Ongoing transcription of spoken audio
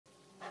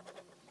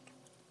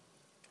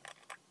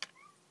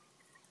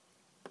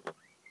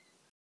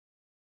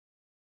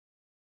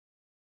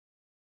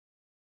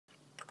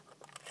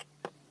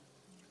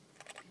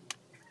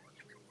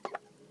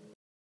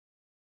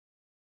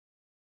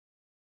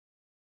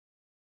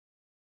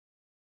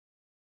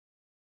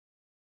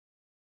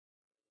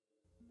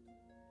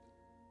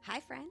Hi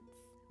friends,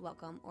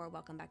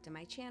 welcome back to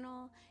my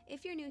channel.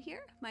 If you're new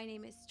here, my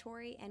name is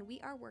Tori and we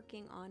are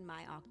working on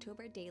my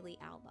October daily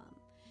album.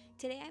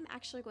 Today I'm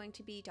actually going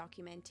to be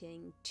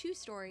documenting two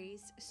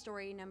stories,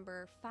 story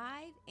number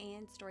 5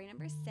 and story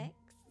number 6.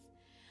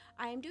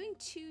 I am doing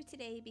 2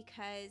 today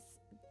because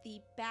the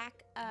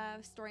back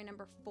of story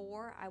number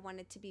 4 I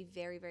wanted to be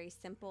very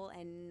simple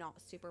and not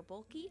super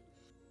bulky.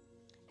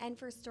 And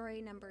for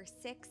story number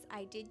 6,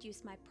 I did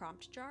use my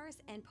prompt jars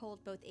and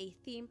pulled both a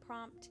theme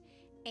prompt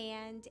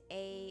and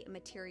a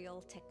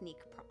material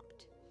technique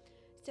prompt.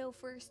 So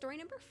for story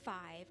number 5,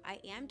 I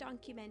am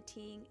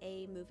documenting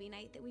a movie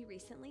night that we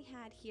recently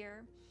had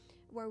here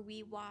where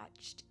we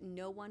watched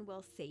No One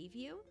Will Save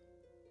You.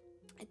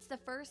 It's the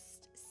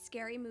first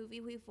scary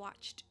movie we've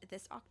watched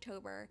this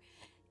October,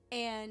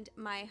 and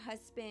my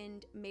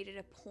husband made it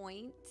a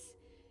point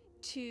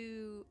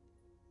to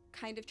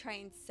kind of try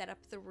and set up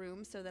the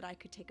room so that I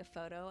could take a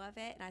photo of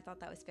it, and I thought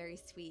that was very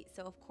sweet.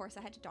 So of course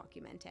I had to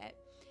document it.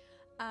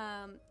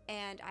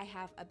 And I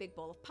have a big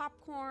bowl of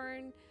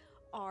popcorn,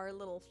 our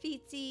little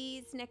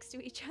feetsies next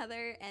to each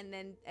other, and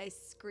then a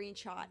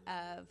screenshot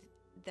of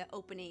the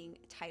opening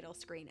title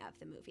screen of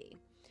the movie.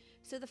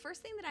 So the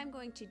first thing that I'm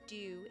going to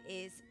do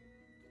is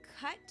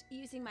cut,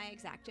 using my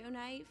X-Acto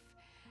knife,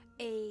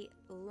 a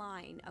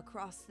line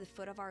across the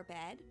foot of our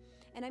bed.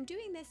 And I'm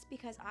doing this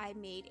because I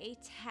made a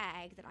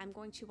tag that I'm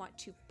going to want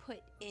to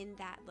put in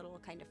that little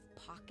kind of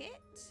pocket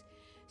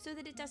so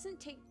that it doesn't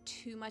take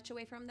too much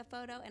away from the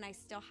photo and I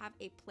still have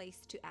a place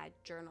to add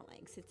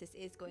journaling, since this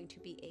is going to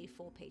be a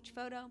full page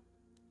photo.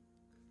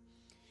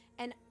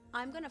 And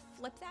I'm going to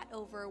flip that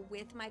over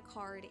with my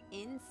card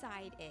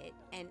inside it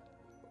and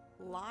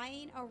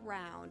line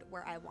around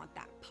where I want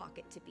that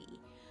pocket to be.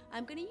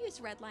 I'm going to use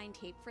red line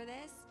tape for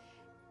this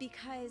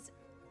because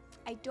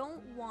I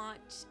don't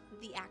want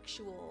the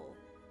actual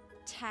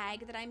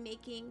tag that I'm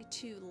making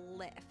to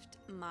lift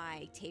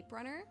my tape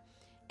runner.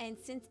 And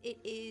since it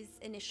is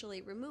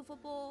initially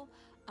removable,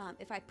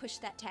 if I push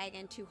that tag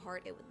in too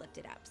hard, it would lift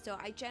it up. So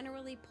I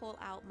generally pull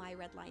out my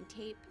red line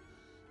tape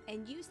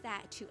and use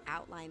that to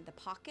outline the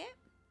pocket.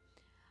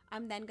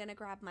 I'm then going to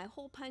grab my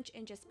hole punch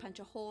and just punch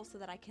a hole so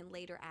that I can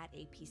later add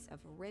a piece of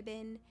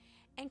ribbon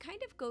and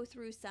kind of go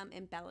through some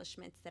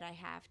embellishments that I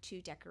have to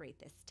decorate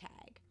this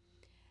tag.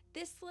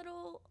 This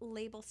little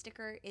label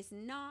sticker is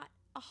not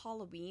a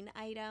Halloween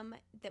item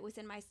that was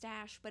in my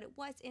stash, but it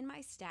was in my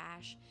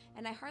stash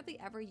and I hardly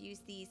ever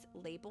use these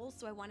labels,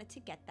 so I wanted to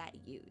get that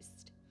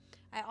used.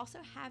 I also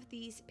have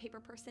these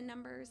paper person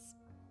numbers.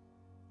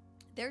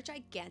 They're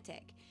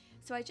gigantic,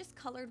 so I just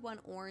colored one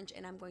orange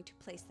and I'm going to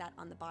place that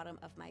on the bottom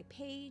of my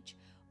page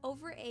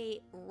over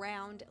a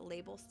round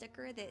label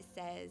sticker that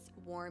says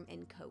warm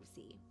and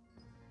cozy.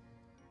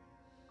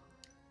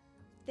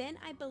 Then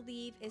I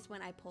believe is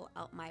when I pull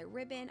out my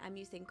ribbon. I'm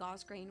using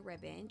gauze grain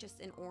ribbon,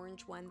 just an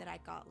orange one that I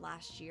got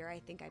last year. I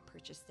think I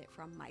purchased it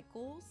from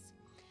Michael's.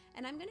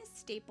 And I'm going to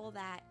staple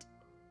that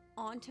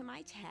onto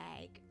my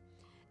tag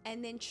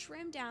and then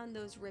trim down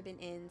those ribbon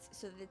ends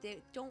so that they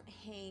don't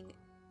hang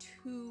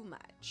too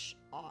much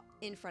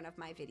in front of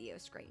my video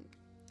screen.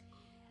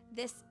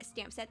 This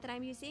stamp set that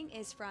I'm using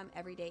is from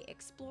Everyday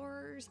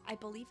Explorers. I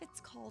believe it's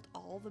called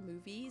All the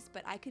Movies,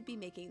 but I could be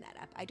making that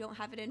up. I don't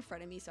have it in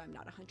front of me, so I'm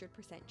not 100%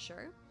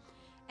 sure.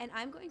 And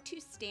I'm going to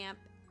stamp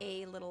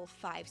a little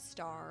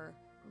 5-star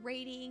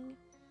rating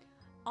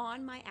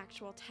on my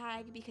actual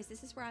tag because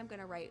this is where I'm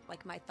going to write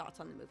like my thoughts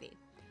on the movie.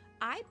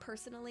 I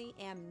personally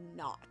am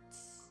not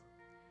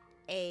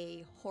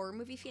a horror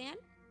movie fan.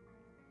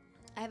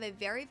 I have a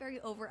very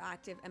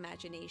overactive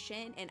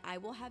imagination and I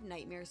will have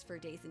nightmares for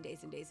days and days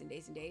and days and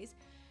days and days.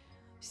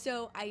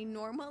 So I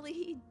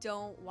normally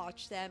don't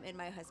watch them and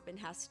my husband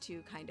has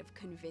to kind of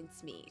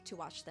convince me to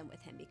watch them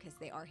with him because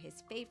they are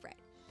his favorite.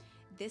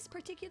 This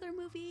particular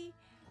movie,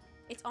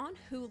 it's on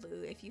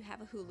Hulu if you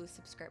have a Hulu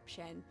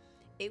subscription.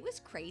 It was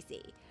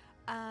crazy.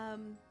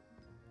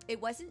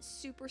 It wasn't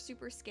super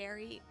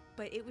scary,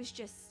 but it was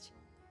just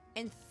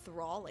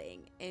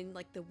enthralling in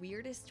like the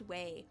weirdest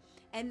way.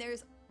 And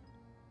there's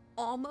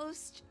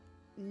almost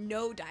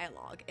no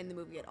dialogue in the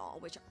movie at all,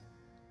 which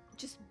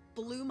just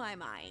blew my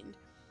mind.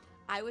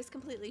 I was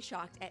completely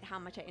shocked at how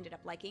much I ended up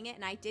liking it,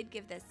 and I did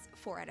give this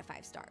 4 out of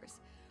 5 stars.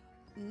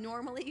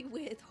 Normally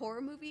with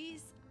horror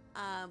movies,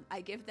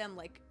 I give them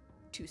like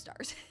 2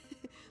 stars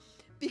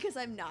because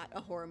I'm not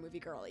a horror movie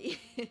girly.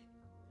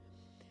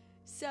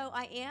 So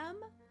I am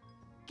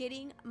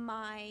getting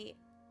my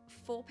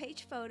full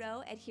page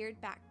photo adhered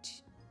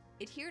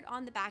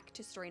on the back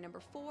to story number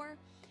 4,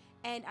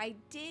 and I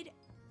did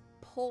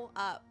pull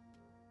up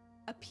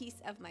a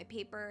piece of my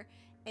paper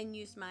and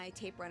use my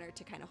tape runner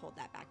to kind of hold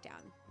that back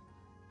down.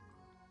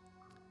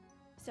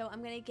 So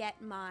I'm going to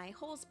get my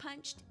holes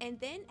punched, and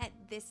then at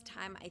this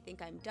time I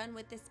think I'm done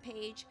with this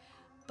page,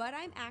 but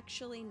I'm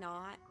actually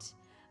not.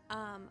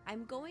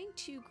 I'm going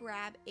to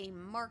grab a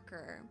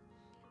marker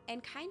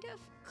and kind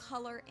of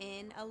color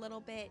in a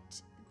little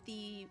bit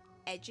the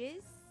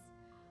edges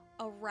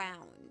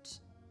around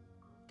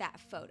that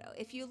photo.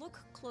 If you look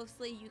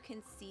closely, you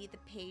can see the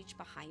page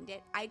behind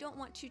it. I don't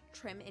want to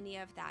trim any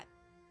of that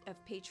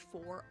page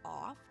 4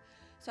 off.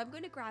 So I'm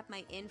going to grab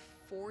my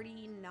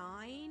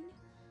N49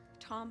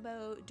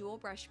 Tombow dual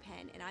brush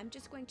pen, and I'm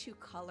just going to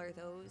color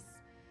those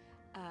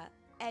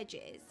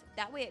edges.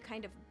 That way it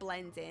kind of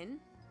blends in,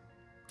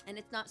 and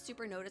it's not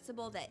super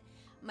noticeable that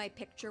my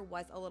picture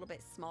was a little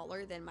bit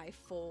smaller than my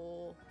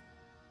full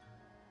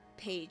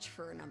page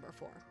for number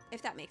 4,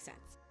 if that makes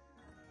sense.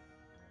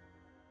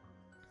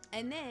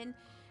 And then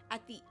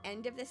at the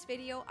end of this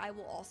video, I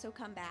will also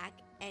come back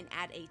and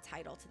add a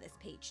title to this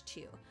page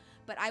too.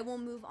 But I will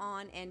move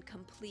on and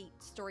complete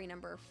story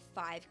number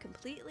 5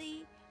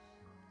 completely,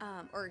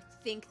 or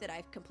think that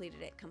I've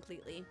completed it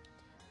completely,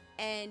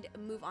 and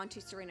move on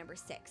to story number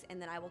 6.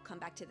 And then I will come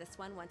back to this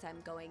one once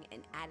I'm going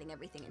and adding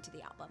everything into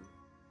the album.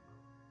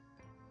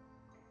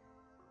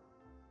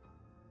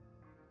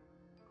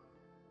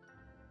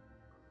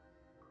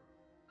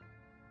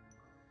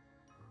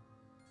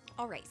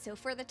 Alright, so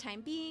for the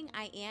time being,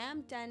 I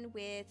am done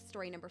with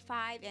story number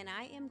 5, and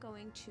I am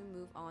going to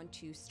move on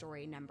to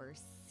story number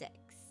 6.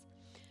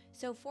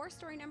 So for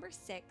story number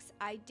 6,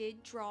 I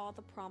did draw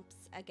the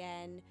prompts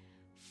again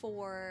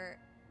for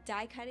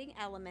die cutting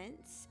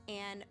elements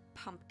and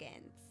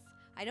pumpkins.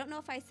 I don't know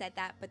if I said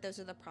that, but those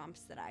are the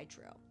prompts that I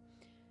drew.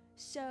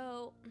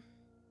 So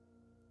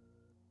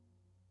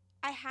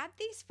I had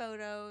these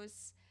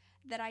photos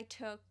that I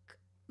took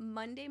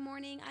Monday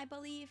morning, I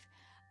believe,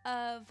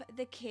 of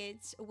the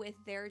kids with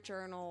their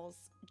journals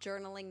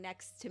journaling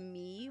next to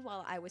me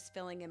while I was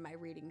filling in my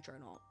reading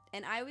journal.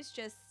 And I was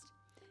just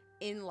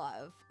in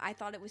love. I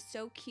thought it was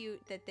so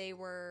cute that they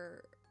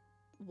were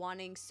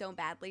wanting so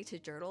badly to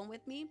journal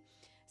with me.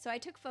 So I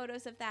took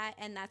photos of that,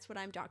 and that's what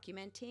I'm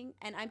documenting.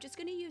 And I'm just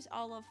going to use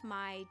all of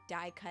my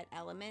die cut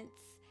elements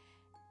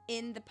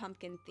in the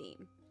pumpkin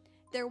theme.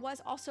 There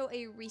was also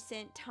a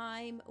recent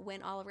time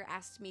when Oliver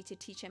asked me to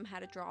teach him how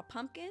to draw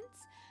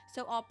pumpkins.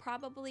 So I'll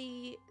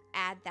probably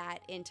add that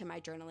into my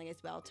journaling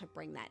as well to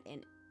bring that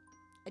in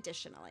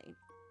additionally.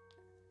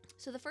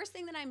 So the first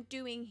thing that I'm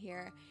doing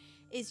here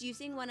is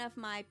using one of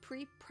my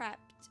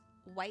pre-prepped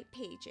white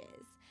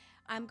pages.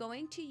 I'm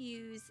going to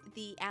use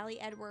the Ali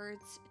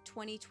Edwards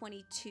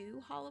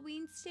 2022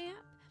 Halloween stamp,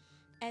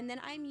 and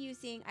then I'm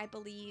using, I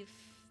believe,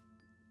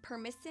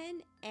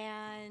 permison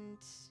and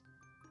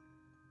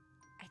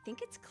I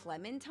think it's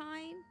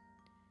clementine.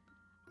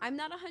 I'm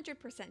not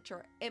 100%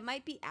 sure. It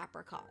might be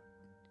apricot.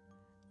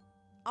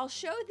 I'll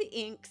show the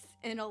inks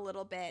in a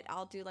little bit.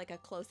 I'll do like a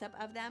close-up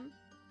of them.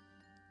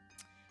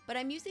 But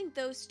I'm using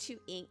those 2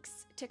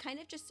 inks to kind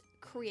of just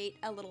create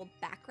a little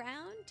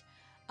background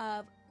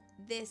of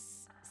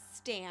this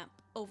stamp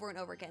over and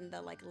over again,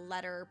 the like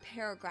letter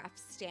paragraph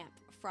stamp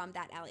from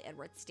that Ali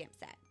Edwards stamp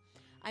set.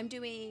 I'm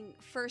doing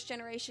 1st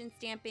generation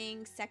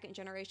stamping, 2nd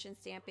generation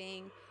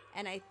stamping,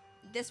 and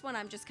this one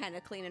I'm just kind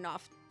of cleaning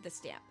off the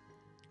stamp.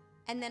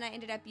 And then I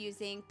ended up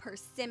using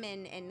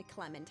persimmon and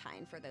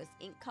clementine for those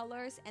ink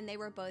colors, and they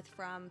were both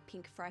from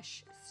Pink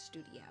Fresh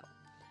Studio.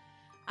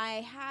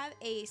 I have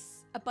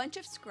a bunch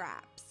of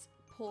scraps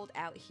pulled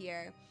out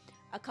here.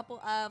 A couple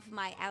of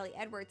my Ali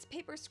Edwards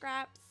paper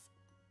scraps.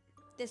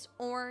 This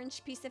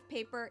orange piece of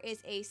paper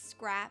is a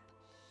scrap.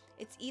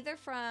 It's either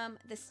from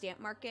the Stamp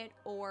Market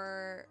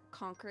or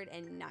Concord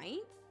and Ninth.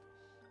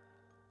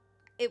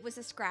 It was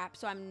a scrap,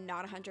 so I'm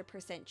not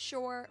 100%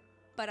 sure,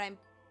 but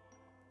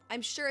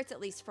I'm sure it's at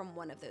least from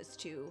one of those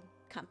 2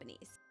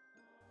 companies.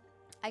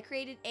 I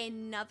created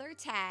another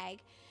tag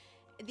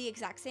the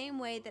exact same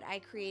way that I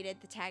created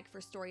the tag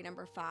for story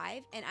number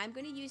 5, and I'm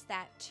going to use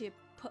that to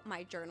put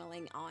my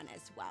journaling on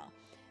as well.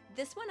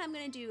 This one I'm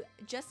going to do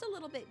just a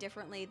little bit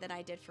differently than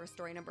I did for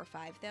story number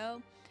 5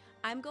 though.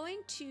 I'm going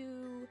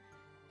to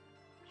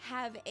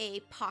have a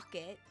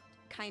pocket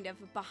kind of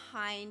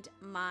behind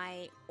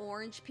my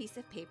orange piece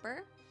of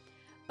paper,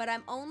 but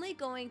I'm only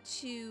going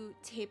to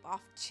tape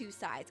off 2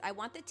 sides. I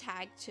want the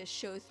tag to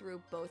show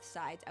through both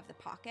sides of the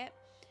pocket,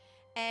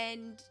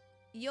 and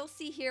you'll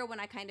see here when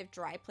I kind of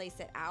dry place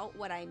it out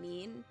what I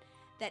mean,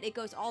 that it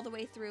goes all the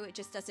way through, it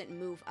just doesn't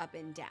move up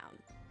and down.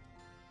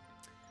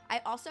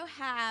 I also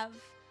have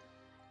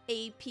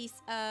a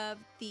piece of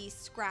the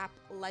scrap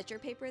ledger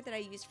paper that I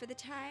used for the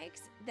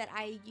tags that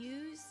I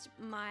used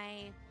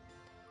my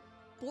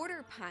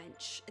border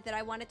punch that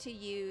I wanted to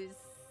use,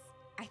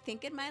 I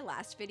think in my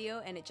last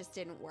video, and it just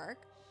didn't work.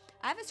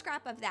 I have a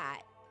scrap of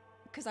that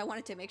because I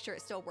wanted to make sure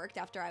it still worked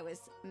after I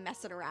was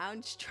messing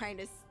around trying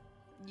to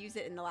use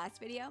it in the last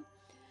video.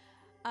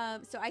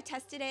 So I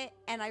tested it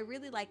and I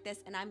really like this,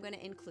 and I'm going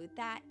to include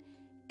that.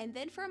 And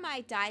then for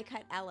my die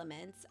cut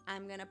elements,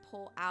 I'm going to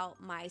pull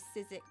out my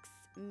Sizzix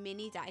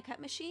mini die cut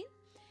machine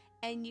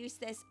and use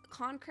this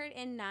Concord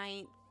and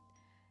Ninth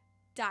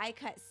die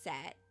cut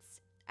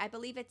sets. I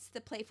believe it's the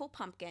Playful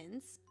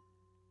Pumpkins.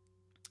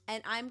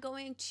 And I'm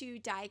going to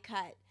die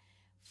cut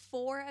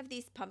 4 of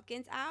these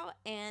pumpkins out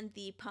and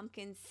the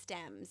pumpkin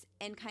stems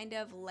and kind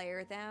of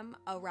layer them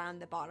around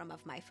the bottom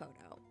of my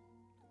photo.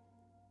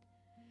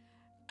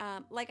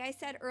 Like I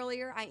said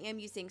earlier, I am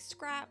using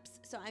scraps,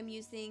 so I'm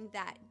using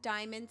that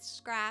diamond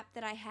scrap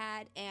that I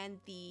had and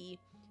the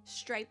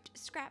striped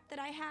scrap that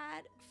I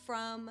had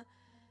from,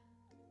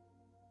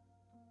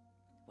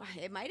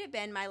 it might have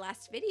been my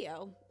last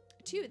video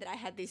too that I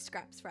had these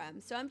scraps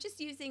from. So I'm just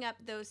using up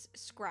those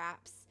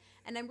scraps,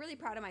 and I'm really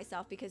proud of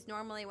myself because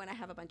normally when I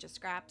have a bunch of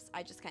scraps,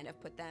 I just kind of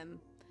put them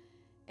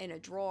in a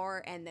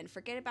drawer and then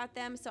forget about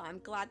them. So I'm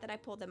glad that I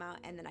pulled them out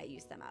and then I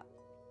used them up.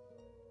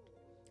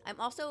 I'm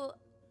also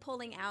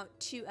pulling out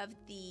 2 of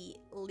the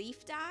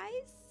leaf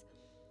dies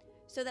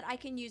so that I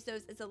can use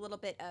those as a little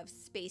bit of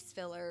space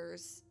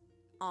fillers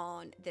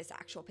on this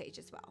actual page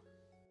as well.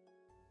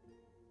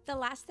 The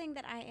last thing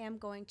that I am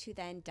going to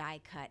then die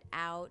cut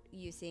out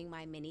using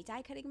my mini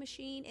die cutting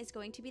machine is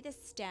going to be the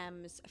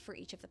stems for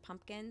each of the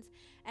pumpkins.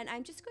 And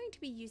I'm just going to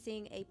be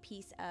using a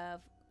piece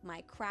of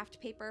my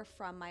craft paper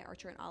from my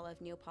Archer and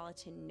Olive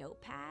Neapolitan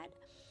notepad.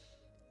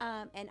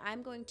 And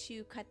I'm going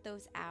to cut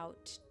those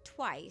out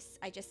twice.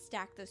 I just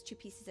stack those 2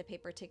 pieces of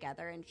paper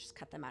together and just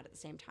cut them out at the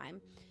same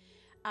time.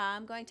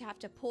 I'm going to have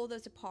to pull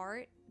those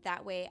apart.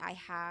 That way I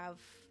have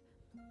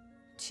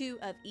 2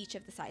 of each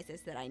of the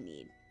sizes that I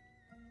need.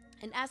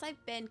 And as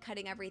I've been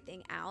cutting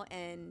everything out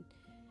and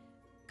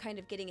kind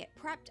of getting it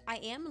prepped, I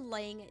am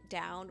laying it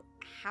down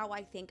how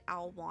I think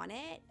I'll want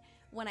it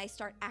when I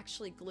start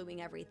actually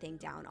gluing everything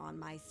down on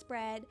my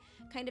spread,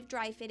 kind of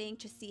dry fitting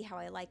to see how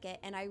I like it.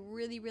 And I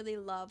really, really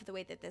love the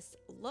way that this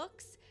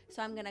looks.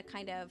 So I'm gonna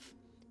kind of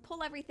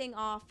pull everything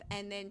off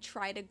and then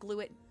try to glue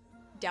it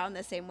down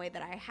the same way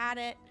that I had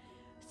it.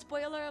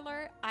 Spoiler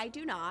alert, I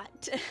do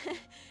not.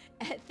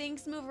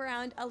 Things move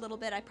around a little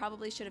bit. I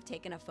probably should have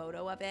taken a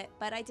photo of it,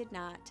 but I did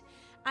not.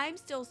 I'm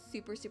still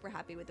super, super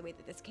happy with the way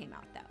that this came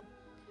out though.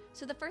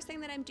 So the first thing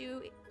that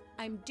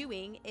I'm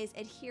doing is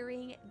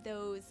adhering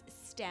those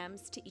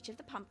stems to each of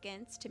the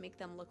pumpkins to make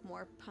them look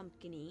more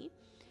pumpkin-y.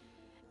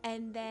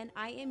 And then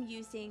I am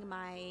using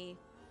my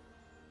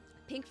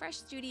Pink Fresh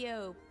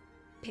Studio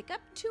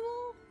pickup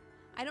tool.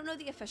 I don't know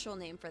the official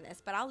name for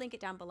this, but I'll link it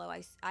down below.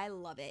 I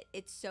love it.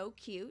 It's so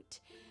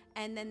cute.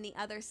 And then the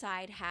other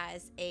side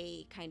has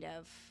a kind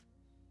of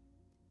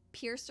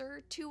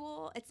piercer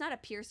tool. It's not a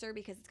piercer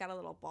because it's got a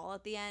little ball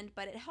at the end,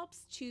 but it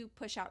helps to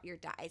push out your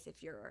dies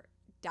if you're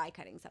die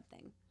cutting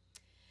something.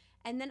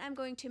 And then I'm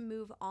going to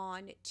move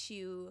on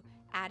to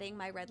adding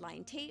my red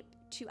line tape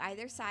to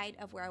either side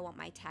of where I want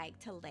my tag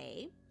to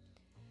lay.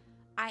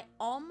 I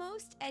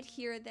almost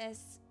adhere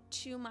this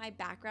to my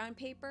background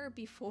paper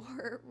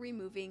before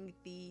removing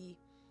the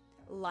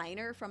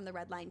liner from the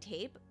red line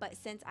tape, but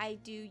since I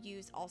do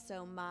use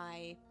also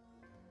my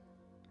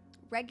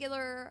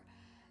regular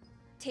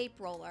tape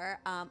roller,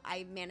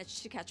 I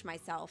managed to catch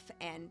myself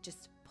and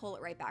just pull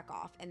it right back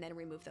off and then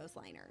remove those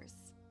liners.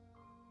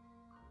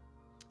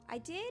 I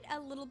did a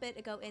little bit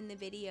ago in the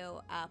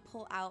video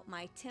pull out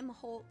my Tim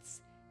Holtz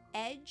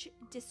Edge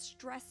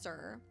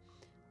Distressor.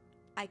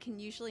 I can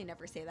usually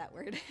never say that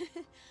word.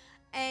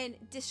 And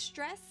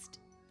distressed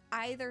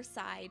either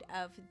side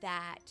of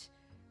that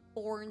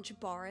orange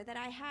bar that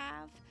I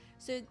have.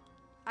 So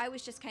I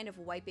was just kind of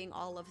wiping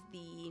all of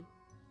the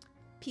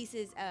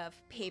pieces of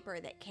paper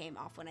that came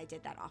off when I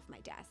did that off my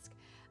desk.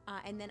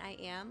 And then I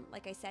am,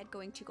 like I said,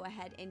 going to go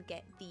ahead and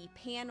get the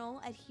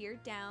panel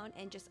adhered down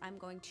and I'm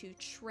going to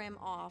trim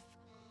off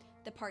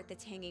the part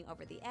that's hanging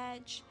over the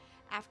edge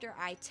after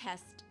I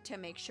test to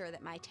make sure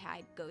that my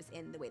tag goes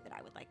in the way that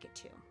I would like it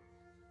to.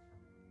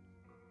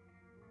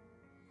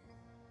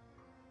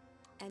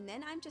 And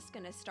then I'm just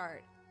gonna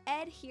start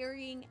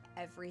adhering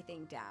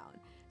everything down.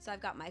 So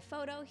I've got my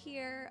photo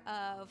here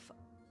of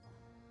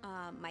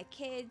my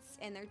kids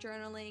and their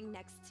journaling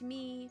next to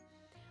me.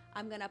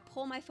 I'm gonna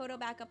pull my photo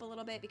back up a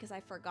little bit because I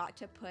forgot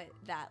to put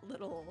that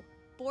little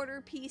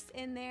border piece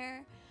in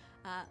there.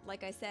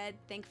 Like I said,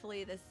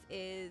 thankfully this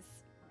is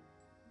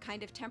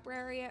kind of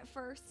temporary at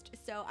first,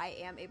 so I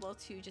am able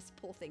to just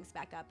pull things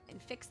back up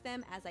and fix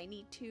them as I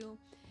need to.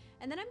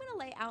 And then I'm gonna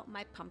lay out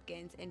my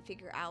pumpkins and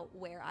figure out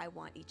where I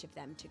want each of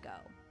them to go.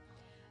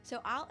 So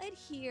I'll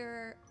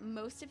adhere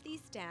most of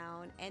these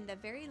down, and the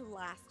very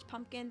last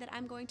pumpkin that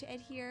I'm going to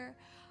adhere,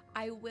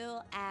 I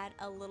will add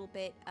a little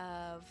bit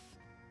of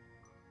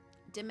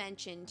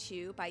dimension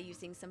to by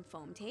using some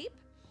foam tape.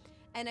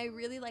 And I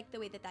really like the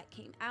way that that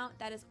came out.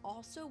 That is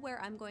also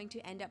where I'm going to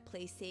end up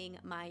placing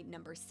my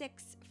number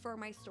 6 for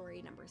my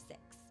story number 6,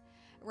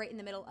 right in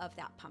the middle of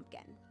that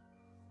pumpkin.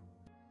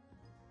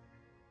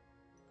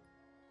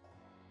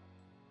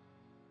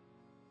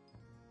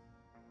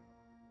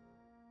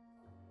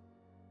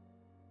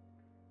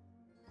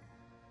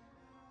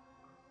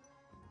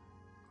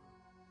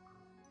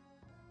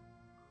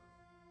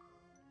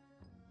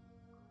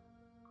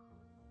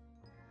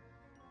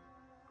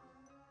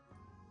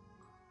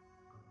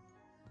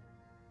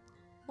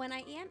 When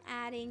I am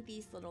adding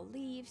these little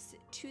leaves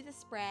to the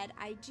spread,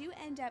 I do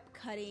end up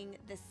cutting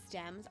the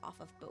stems off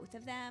of both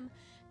of them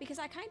because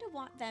I kind of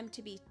want them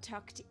to be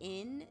tucked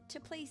in to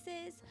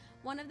places.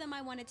 One of them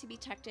I wanted to be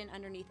tucked in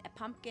underneath a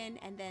pumpkin,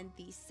 and then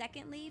the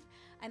second leaf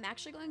I'm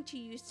actually going to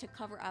use to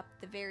cover up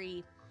the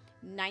very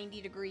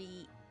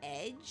 90-degree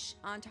edge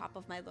on top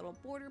of my little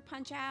border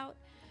punch out.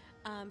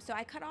 So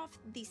I cut off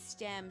these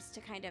stems to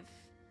kind of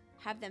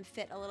have them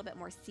fit a little bit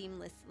more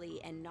seamlessly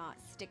and not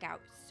stick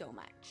out so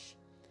much.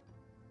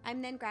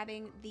 I'm then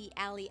grabbing the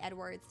Allie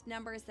Edwards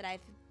numbers that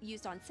I've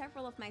used on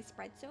several of my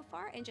spreads so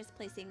far and just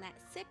placing that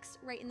 6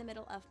 right in the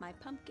middle of my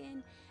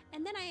pumpkin.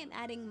 And then I am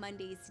adding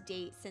Monday's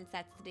date since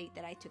that's the date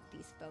that I took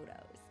these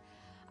photos.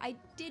 I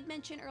did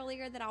mention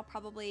earlier that I'll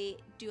probably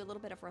do a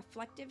little bit of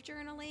reflective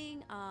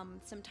journaling,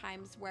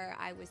 sometimes where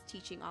I was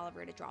teaching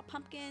Oliver to draw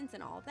pumpkins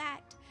and all of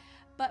that.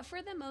 But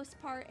for the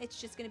most part, it's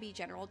just going to be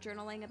general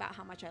journaling about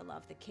how much I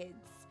love the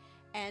kids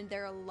and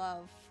their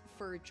love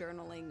for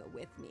journaling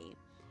with me.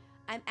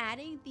 I'm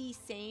adding the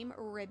same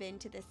ribbon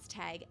to this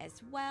tag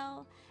as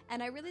well,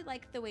 and I really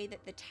like the way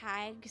that the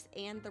tags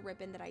and the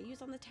ribbon that I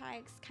use on the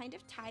tags kind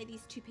of tie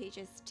these 2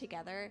 pages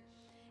together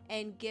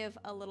and give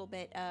a little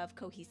bit of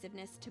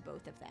cohesiveness to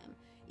both of them,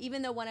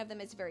 even though one of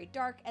them is very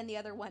dark and the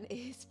other one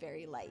is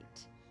very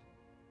light.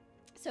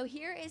 So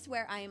here is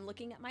where I am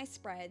looking at my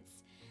spreads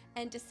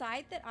and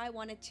decide that I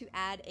wanted to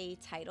add a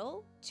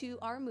title to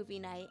our movie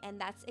night, and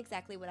that's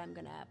exactly what I'm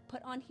gonna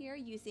put on here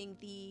using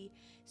the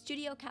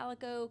Studio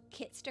Calico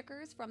kit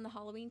stickers from the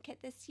Halloween kit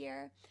this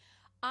year.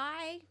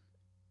 I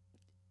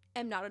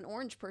am not an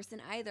orange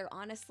person either.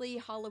 Honestly,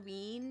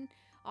 Halloween,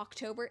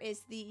 October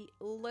is the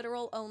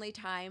literal only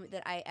time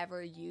that I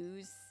ever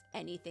use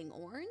anything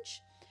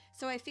orange.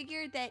 So I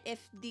figured that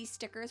if these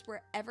stickers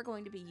were ever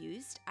going to be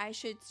used, I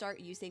should start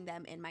using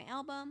them in my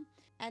album.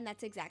 And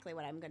that's exactly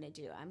what I'm going to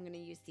do. I'm going to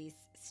use these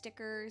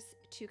stickers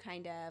to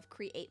kind of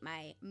create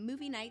my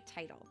movie night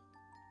title.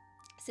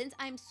 Since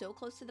I'm so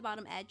close to the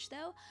bottom edge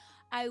though,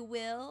 I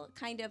will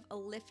kind of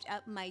lift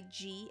up my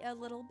G a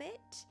little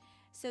bit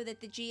so that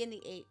the G and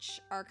the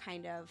H are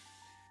kind of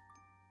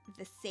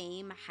the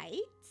same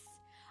heights.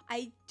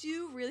 I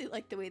do really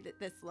like the way that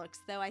this looks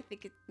though. I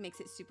think it makes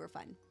it super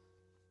fun.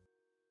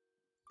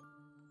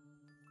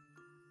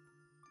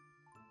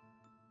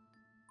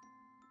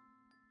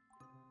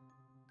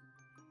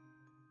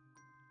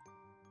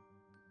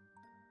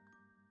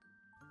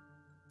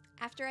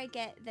 After I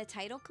get the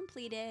title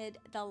completed,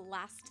 the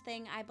last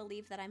thing I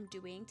believe that I'm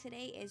doing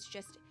today is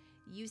just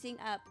using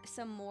up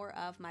some more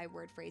of my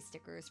word phrase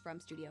stickers from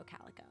Studio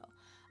Calico.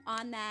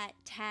 On that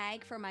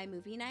tag for my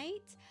movie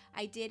night,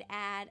 I did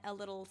add a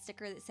little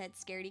sticker that said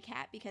scaredy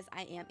cat because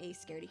I am a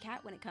scaredy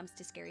cat when it comes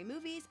to scary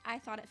movies. I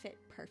thought it fit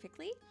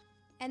perfectly.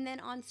 And then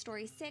on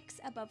story 6,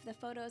 above the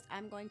photos,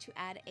 I'm going to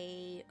add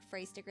a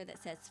phrase sticker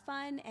that says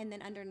fun, and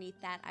then underneath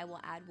that I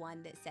will add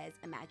one that says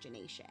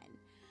imagination.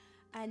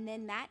 And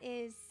then that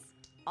is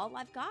all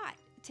I've got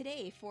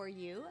today for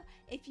you.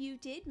 If you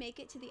did make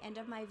it to the end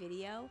of my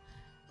video,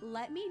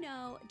 let me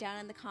know down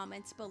in the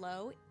comments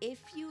below if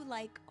you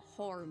like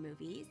horror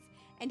movies.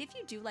 And if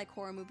you do like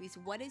horror movies,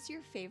 what is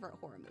your favorite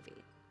horror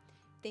movie?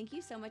 Thank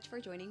you so much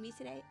for joining me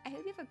today. I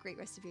hope you have a great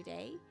rest of your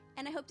day,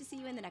 and I hope to see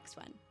you in the next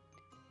one.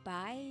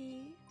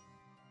 Bye.